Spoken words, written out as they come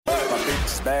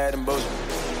bad and bullshit.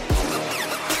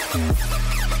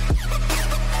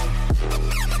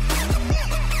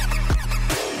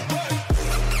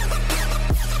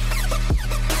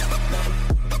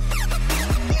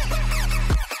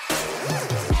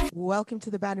 Welcome to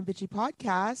the Bad and Bitchy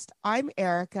podcast. I'm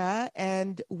Erica,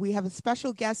 and we have a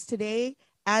special guest today,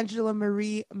 Angela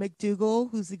Marie McDougall,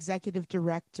 who's Executive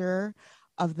Director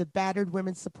of the Battered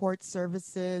Women's Support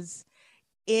Services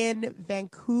in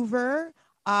Vancouver.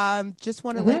 Just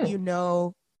want to let you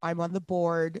know I'm on the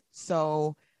board.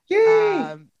 So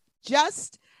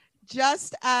just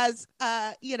as,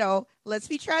 let's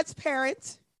be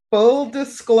transparent. Full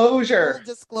disclosure. Full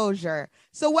disclosure.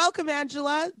 So welcome,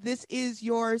 Angela. This is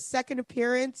your second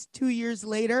appearance 2 years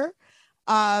later,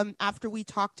 after we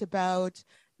talked about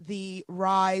the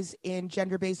rise in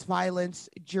gender-based violence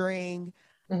during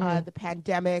the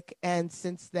pandemic. And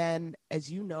since then, as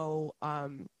you know,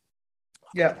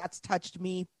 that's touched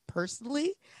me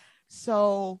personally.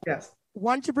 So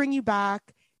want to bring you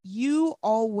back. You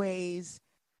always,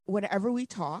 whenever we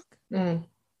talk,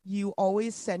 you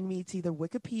always send me to either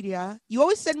Wikipedia. You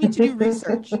always send me to do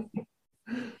research.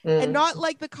 And not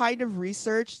like the kind of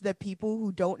research that people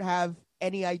who don't have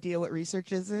any idea what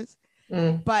research is,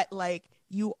 but like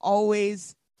you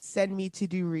always send me to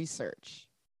do research.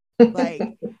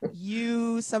 Like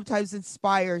you sometimes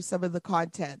inspire some of the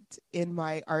content in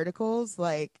my articles,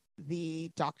 like the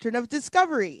doctrine of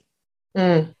discovery.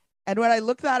 And when I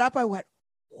looked that up, I went,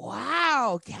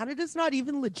 wow, Canada's not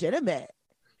even legitimate.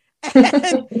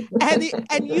 and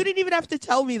you didn't even have to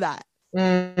tell me that.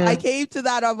 I came to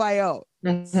that on my own.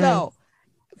 So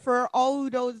for all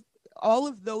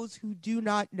of those who do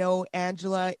not know,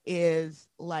 Angela is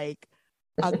like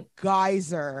a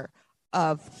geyser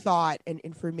of thought and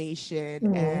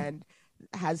information and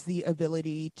has the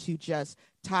ability to just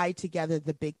tie together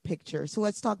the big picture. So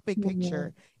let's talk big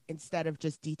picture instead of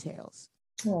just details.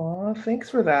 Oh, thanks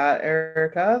for that,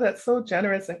 Erica. That's so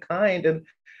generous and kind.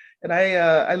 And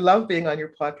I love being on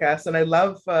your podcast, and I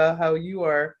love how you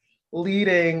are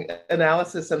leading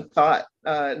analysis and thought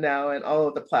now and all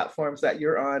of the platforms that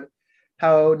you're on,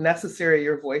 how necessary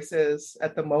your voice is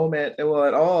at the moment, and well,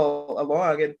 at all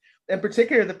along, and in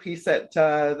particular the piece that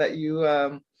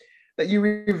you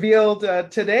revealed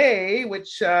today,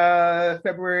 which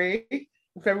February,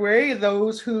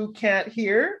 those who can't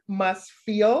hear must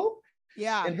feel.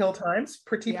 In Hill Times,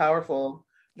 pretty powerful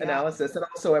analysis, and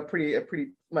also a pretty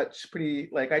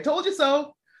like, I told you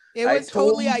so. It was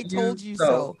totally I told you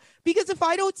so. Because if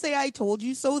I don't say I told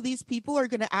you so, these people are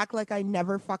going to act like I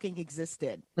never fucking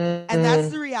existed. And that's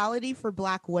the reality for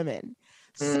Black women.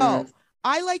 So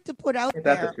I like to put out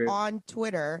there on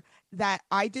Twitter that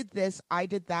I did this, I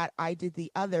did that, I did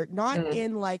the other, not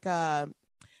in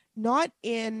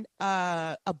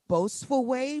a boastful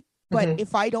way, but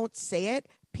if I don't say it,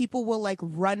 people will like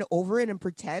run over it and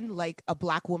pretend like a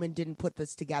Black woman didn't put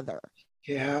this together.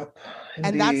 Yeah.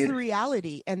 And that's the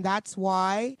reality. And that's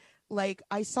why, like,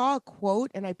 I saw a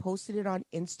quote and I posted it on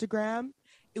Instagram.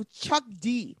 It was Chuck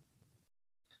D,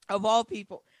 of all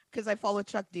people, because I follow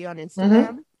Chuck D on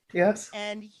Instagram. Yes.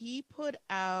 And he put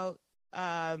out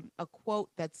a quote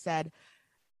that said,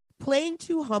 "Playing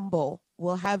too humble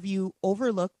will have you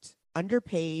overlooked,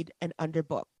 underpaid, and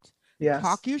underbooked. Yes.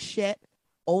 Talk your shit,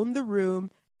 own the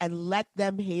room, and let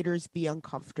them haters be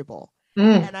uncomfortable."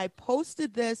 And I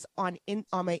posted this on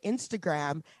my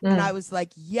Instagram, and I was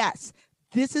like, yes,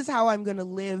 this is how I'm going to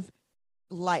live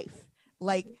life.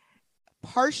 Like,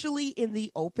 partially in the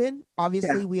open.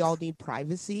 Obviously, we all need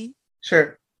privacy.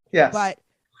 Sure. Yes. But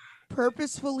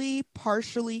purposefully,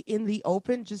 partially in the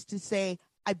open, just to say,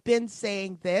 I've been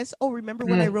saying this. Oh, remember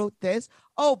when I wrote this?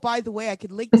 Oh, by the way, I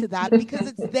could link to that because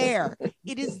it's there.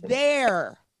 It is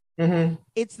there.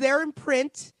 It's there in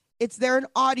print. It's there in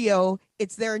audio.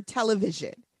 It's there in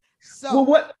television. So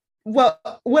what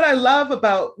I love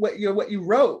about what you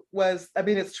wrote was, I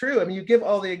mean, it's true. I mean, you give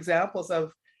all the examples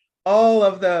of all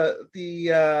of the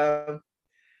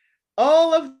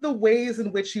ways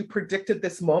in which you predicted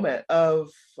this moment of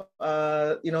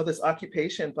this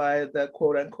occupation by the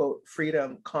quote unquote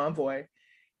freedom convoy,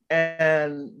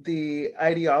 and the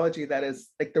ideology that is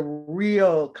like the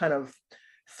real kind of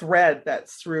thread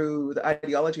that's through the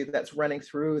ideology that's running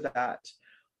through that,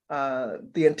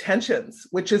 the intentions,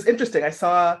 which is interesting. I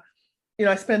saw,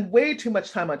 I spend way too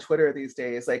much time on Twitter these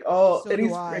days. Like, any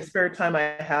spare time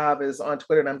I have is on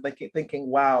Twitter, and I'm thinking,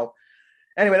 wow.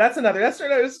 Anyway, that's another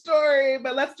story.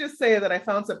 But let's just say that I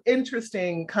found some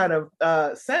interesting kind of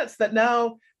sense that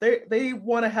now they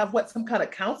want to have some kind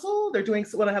of council. They want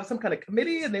to have some kind of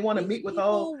committee, and they want to meet with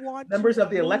all members of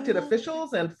the elected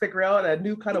officials and figure out a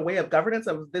new kind of way of governance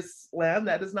of this land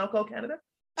that is now called Canada.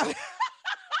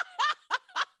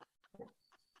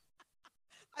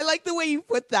 like the way you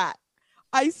put that.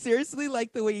 I seriously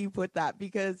like the way you put that,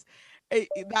 because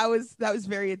that was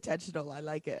very intentional. I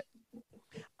like it.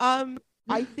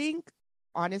 I think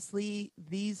honestly,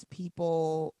 these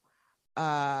people,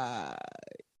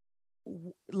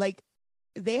 like,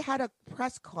 they had a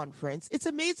press conference. It's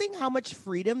amazing how much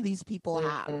freedom these people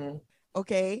have.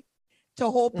 Okay,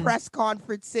 to hold press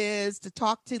conferences, to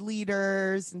talk to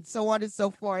leaders, and so on and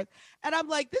so forth. And I'm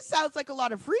like, this sounds like a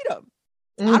lot of freedom.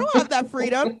 I don't have that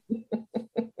freedom.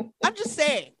 I'm just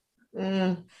saying.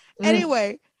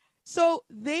 Anyway, so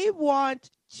they want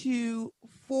to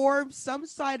form some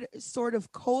sort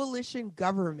of coalition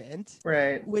government,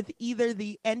 right, with either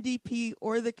the NDP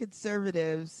or the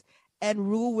Conservatives, and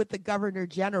rule with the Governor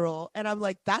General. And I'm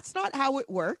like, that's not how it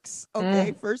works.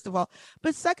 Okay, first of all.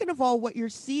 But second of all, what you're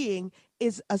seeing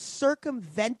is a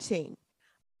circumventing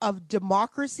of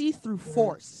democracy through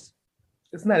force.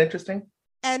 Isn't that interesting?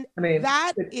 And I mean,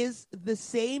 that is the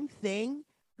same thing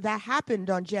that happened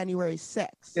on January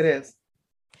 6th. It is.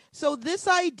 So this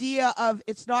idea of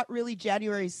it's not really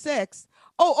January 6th.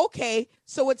 Oh, okay.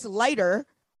 So it's lighter,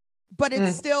 but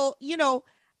it's still, you know,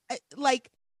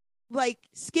 like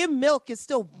skim milk is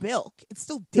still milk. It's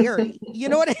still dairy. You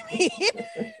know what I mean?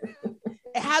 It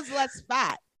has less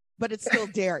fat, but it's still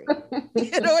dairy.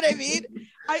 You know what I mean?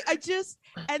 I just,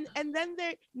 and then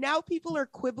now people are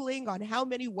quibbling on how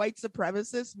many white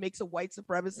supremacists makes a white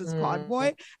supremacist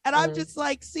convoy. And I'm just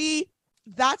like, see,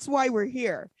 that's why we're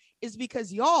here, is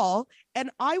because y'all,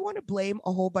 and I want to blame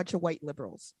a whole bunch of white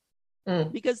liberals.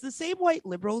 Because the same white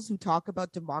liberals who talk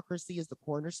about democracy as the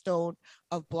cornerstone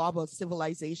of blah blah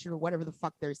civilization, or whatever the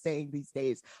fuck they're saying these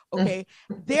days, okay,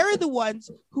 they're the ones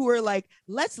who are like,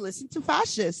 let's listen to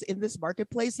fascists in this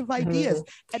marketplace of ideas,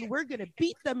 and we're gonna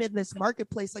beat them in this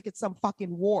marketplace like it's some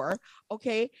fucking war,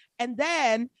 okay? And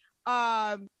then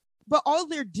but all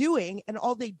they're doing, and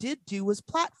all they did do, was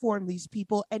platform these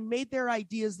people and made their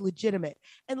ideas legitimate.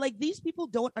 And like, these people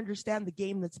don't understand the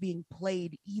game that's being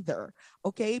played either,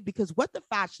 okay? Because what the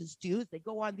fascists do is they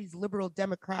go on these liberal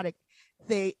democratic,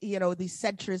 these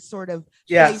centrist sort of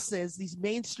places, these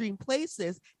mainstream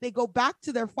places. They go back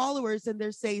to their followers and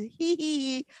they're saying,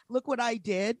 hee, look what I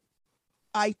did.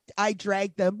 I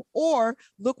dragged them. Or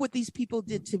look what these people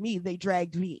did to me. They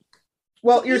dragged me.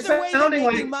 Well, so you're sounding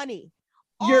like money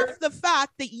off the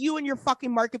fact that you and your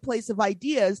fucking marketplace of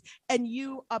ideas, and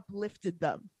you uplifted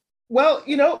them. Well,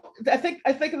 you know, I think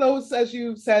those, as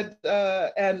you said,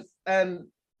 and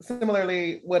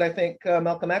similarly, what I think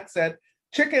Malcolm X said,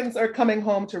 chickens are coming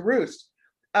home to roost.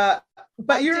 But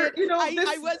Malcolm X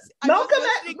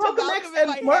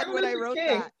and Martin Luther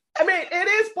King. That. I mean, it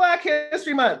is Black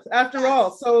History Month after all.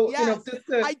 So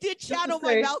I did channel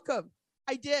my Malcolm.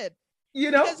 I did. You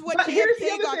know, because when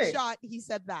JFK got shot, he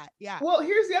said that. Yeah. Well,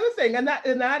 here's the other thing, and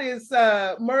that is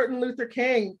Martin Luther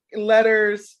King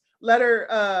letter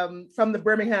from the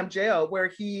Birmingham jail, where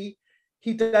he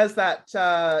does that.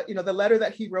 The letter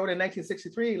that he wrote in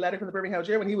 1963, letter from the Birmingham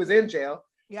jail when he was in jail.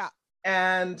 Yeah.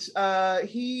 And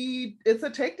it's a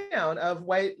takedown of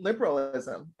white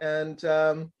liberalism, and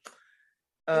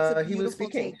he was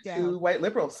speaking to white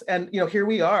liberals, and here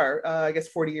we are, I guess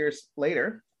 40 years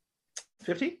later.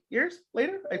 50 years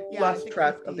later? I lost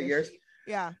track of the years.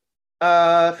 Yeah.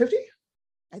 50?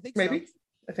 I think maybe. So.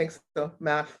 I think so.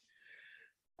 Math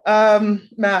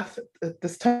at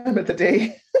this time of the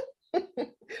day.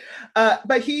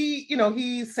 But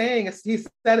he's said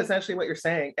essentially what you're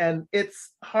saying. And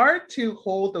it's hard to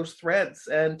hold those threads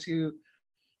and to,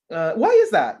 why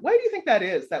is that? Why do you think that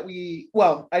is? I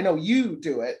know you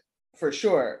do it for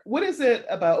sure. What is it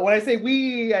about, when I say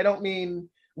we, I don't mean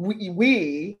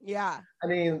we I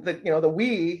mean the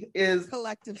we is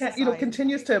collective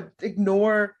continues to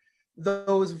ignore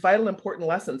those vital important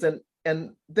lessons, and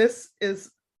this is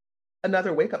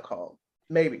another wake-up call,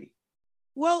 maybe.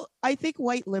 Well, I think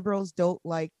white liberals don't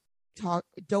like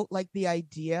the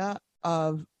idea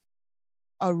of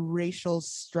a racial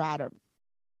stratum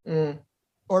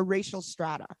or racial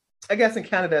strata. I guess in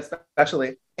Canada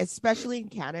especially in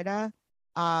Canada,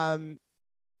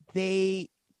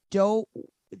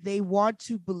 they want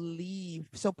to believe.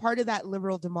 So part of that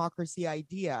liberal democracy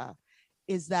idea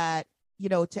is that,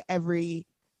 to every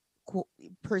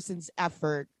person's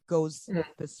effort goes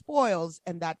the spoils,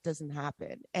 and that doesn't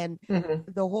happen. And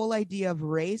the whole idea of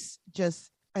race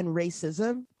and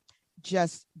racism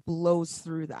just blows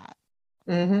through that.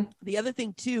 The other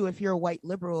thing too, if you're a white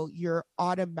liberal, you're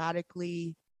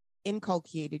automatically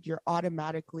inculcated, you're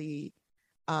automatically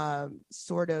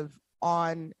sort of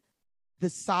on the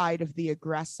side of the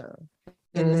aggressor,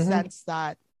 in the sense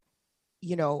that,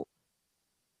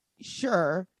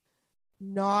 sure,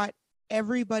 not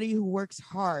everybody who works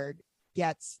hard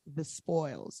gets the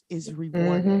spoils is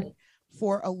rewarded.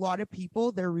 For a lot of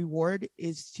people, their reward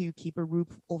is to keep a roof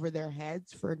over their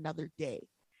heads for another day.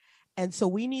 And so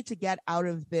we need to get out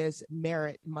of this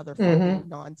merit motherfucking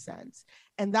nonsense.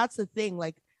 And that's the thing,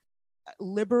 like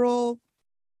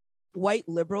white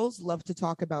liberals love to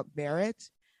talk about merit,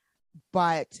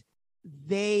 but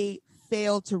they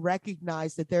fail to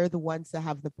recognize that they're the ones that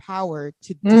have the power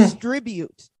to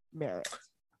distribute merit.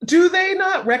 Do they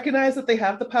not recognize that they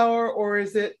have the power, or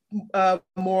is it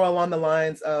more along the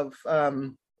lines of,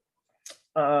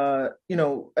 I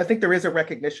think there is a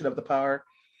recognition of the power,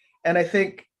 and I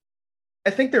think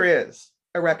there is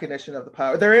a recognition of the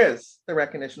power. There is the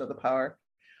recognition of the power,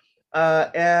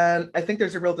 and I think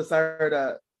there's a real desire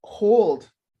to hold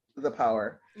the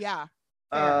power. Yeah.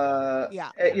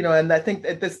 And I think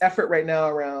that this effort right now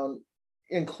around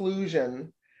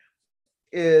inclusion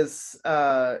is,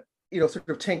 sort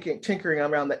of tinkering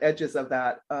around the edges of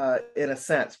that, in a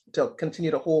sense, to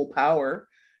continue to hold power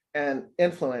and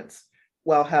influence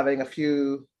while having a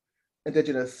few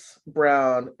Indigenous,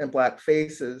 brown, and Black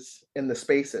faces in the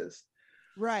spaces.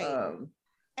 Right.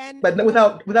 But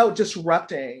without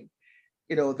disrupting,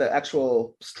 the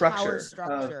actual structure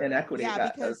of inequity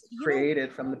that was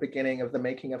created from the beginning of the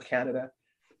making of Canada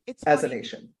as a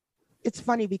nation. It's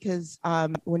funny because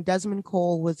when Desmond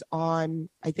Cole was on,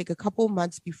 I think a couple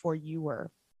months before you were,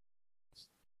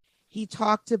 he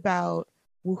talked about,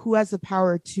 well, who has the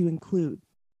power to include?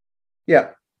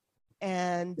 Yeah.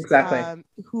 And exactly.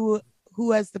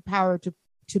 Who has the power to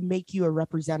make you a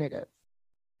representative?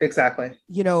 Exactly.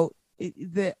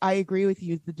 I agree with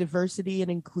you. The diversity and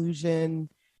inclusion,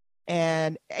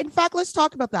 and in fact, let's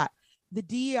talk about that. The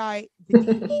DEI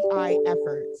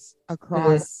efforts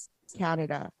across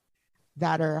Canada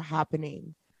that are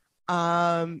happening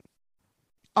are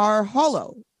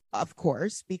hollow, of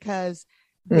course, because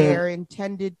they're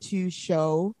intended to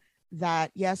show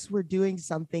that, yes, we're doing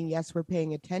something. Yes, we're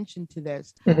paying attention to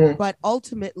this, but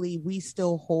ultimately we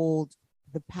still hold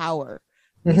the power.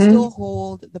 We still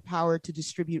hold the power to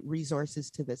distribute resources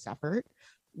to this effort.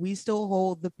 We still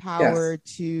hold the power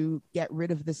to get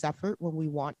rid of this effort when we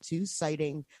want to,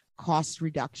 citing cost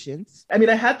reductions. I mean,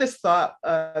 I had this thought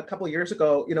a couple of years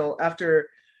ago, after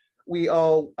we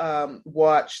all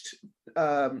watched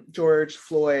George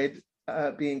Floyd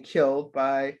being killed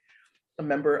by a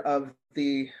member of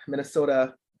the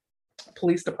Minnesota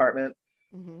Police Department,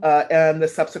 and the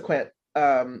subsequent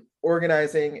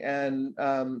organizing and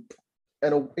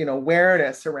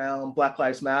awareness around Black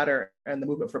Lives Matter and the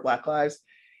movement for Black Lives,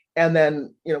 and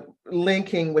then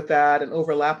linking with that and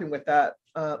overlapping with that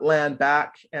land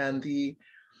back and the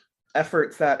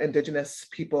efforts that Indigenous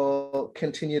people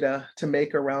continue to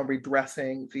make around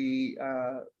redressing the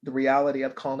reality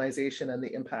of colonization and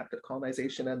the impact of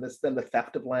colonization, and the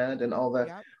theft of land and all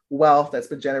the wealth that's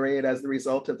been generated as the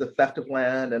result of the theft of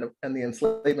land and the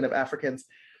enslavement of Africans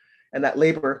and that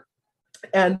labor.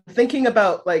 And thinking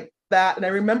about like that, and I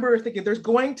remember thinking there's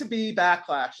going to be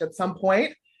backlash at some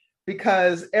point,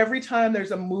 because every time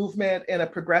there's a movement in a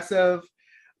progressive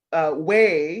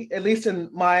way, at least in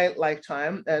my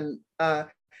lifetime, and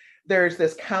there's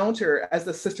this counter as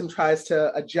the system tries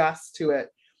to adjust to it.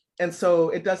 And so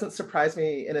it doesn't surprise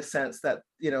me in a sense that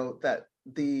that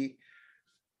the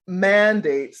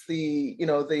mandates,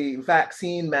 the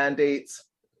vaccine mandates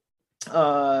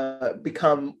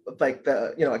become like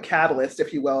a catalyst,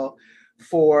 if you will,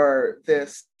 for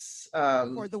this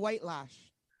for the white lash.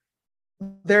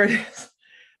 There it is.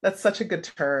 That's such a good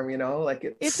term, like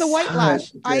it's a white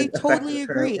lash. I totally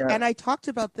agree. Term, and I talked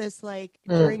about this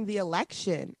during the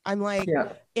election. I'm like,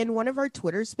 in one of our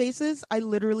Twitter spaces, I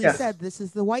literally said, this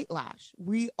is the white lash.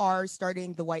 We are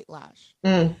starting the white lash.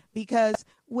 Because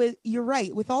you're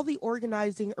right, with all the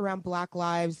organizing around Black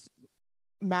Lives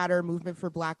Matter, movement for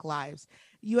Black Lives,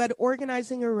 you had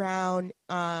organizing around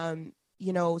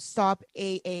Stop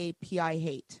AAPI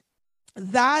Hate.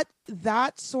 That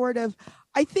sort of,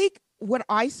 I think what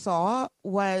I saw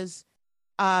was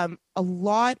a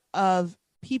lot of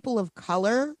people of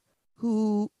color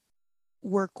who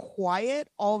were quiet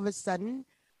all of a sudden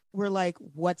were like,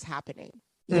 what's happening?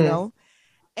 You know?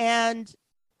 And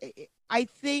I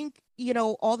think,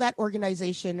 all that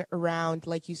organization around,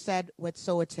 like you said,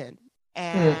 Wet'suwet'en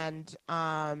and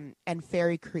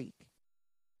Fairy Creek,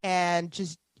 and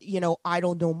just, I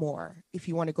don't know more, if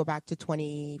you want to go back to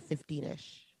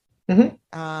 2015-ish.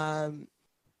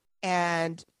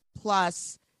 And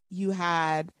plus you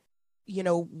had,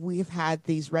 we've had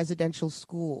these residential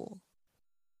school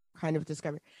kind of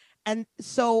discovery. And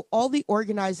so all the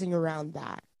organizing around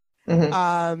that,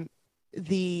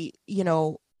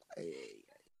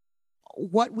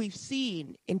 what we've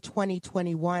seen in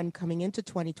 2021 coming into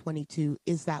 2022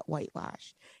 is that white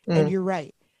lash. And you're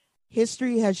right.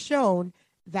 History has shown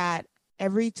that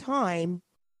every time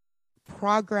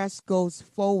progress goes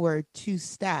forward 2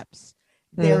 steps,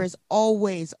 there is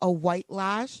always a white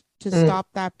lash to stop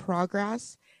that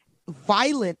progress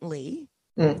violently.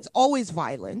 It's always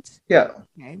violent. Yeah.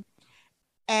 Okay.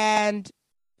 And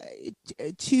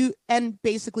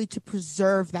basically to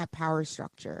preserve that power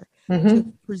structure,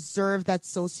 to preserve that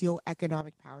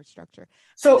socioeconomic power structure.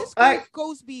 So and this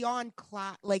goes beyond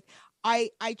class. Like I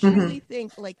truly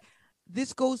think like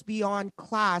this goes beyond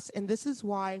class, and this is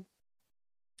why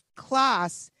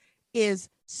class is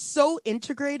so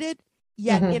integrated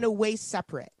yet in a way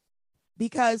separate,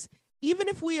 because even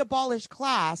if we abolish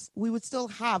class, we would still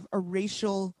have a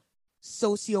racial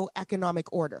socioeconomic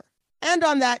order. And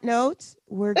on that note,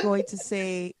 we're going to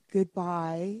say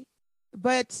goodbye,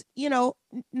 but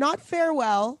not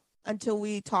farewell until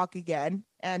we talk again,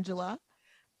 Angela.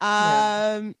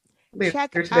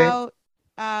 Check out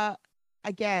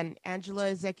again, Angela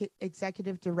is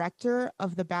executive director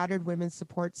of the Battered Women's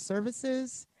Support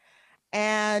Services,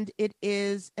 and it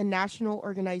is a national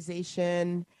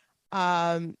organization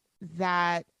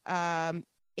that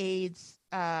aids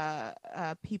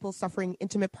people suffering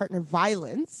intimate partner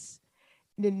violence,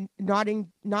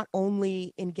 not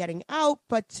only in getting out,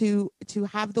 but to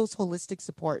have those holistic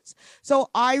supports. So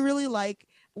I really like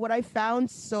what I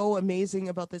found so amazing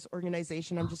about this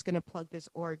organization. I'm just going to plug this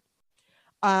org.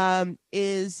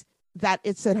 Is that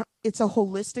it's a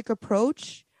holistic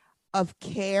approach of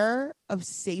care, of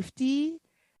safety,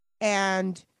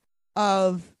 and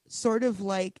of sort of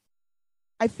like,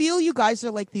 I feel you guys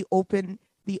are like the open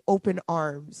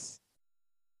arms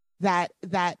that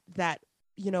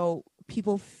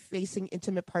people facing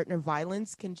intimate partner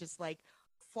violence can just like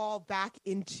fall back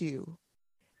into,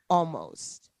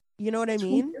 almost. You know what I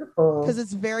mean? Because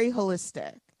it's very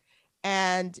holistic.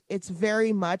 And it's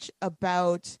very much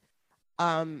about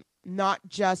not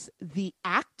just the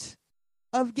act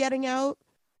of getting out,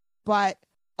 but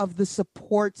of the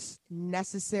supports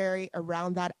necessary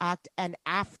around that act and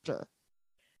after.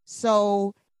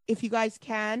 So if you guys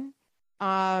can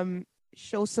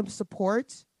show some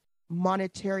support,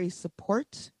 monetary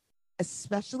support,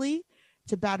 especially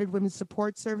to Battered Women's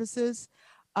Support Services,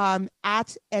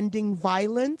 at Ending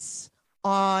Violence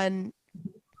on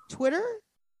Twitter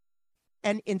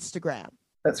and Instagram.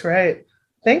 That's right.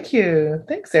 Thank you.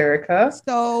 Thanks, Erica.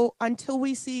 So until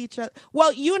we see each other,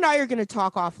 well, you and I are going to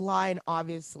talk offline,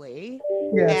 obviously.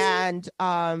 Yes.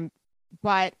 And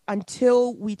but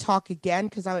until we talk again,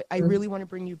 because I really want to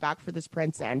bring you back for this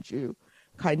Prince Andrew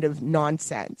kind of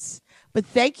nonsense. But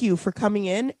thank you for coming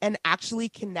in and actually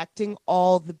connecting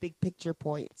all the big picture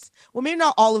points. Well, maybe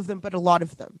not all of them, but a lot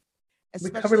of them.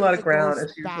 We covered a lot of ground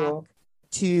as usual.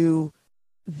 To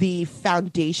the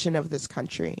foundation of this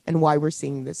country and why we're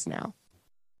seeing this now.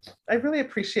 I really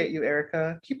appreciate you,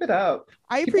 Erica. Keep it up.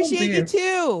 I appreciate you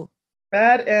too.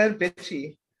 Bad and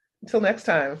bitchy. Until next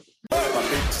time. My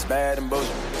bitch is bad and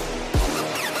bullshit.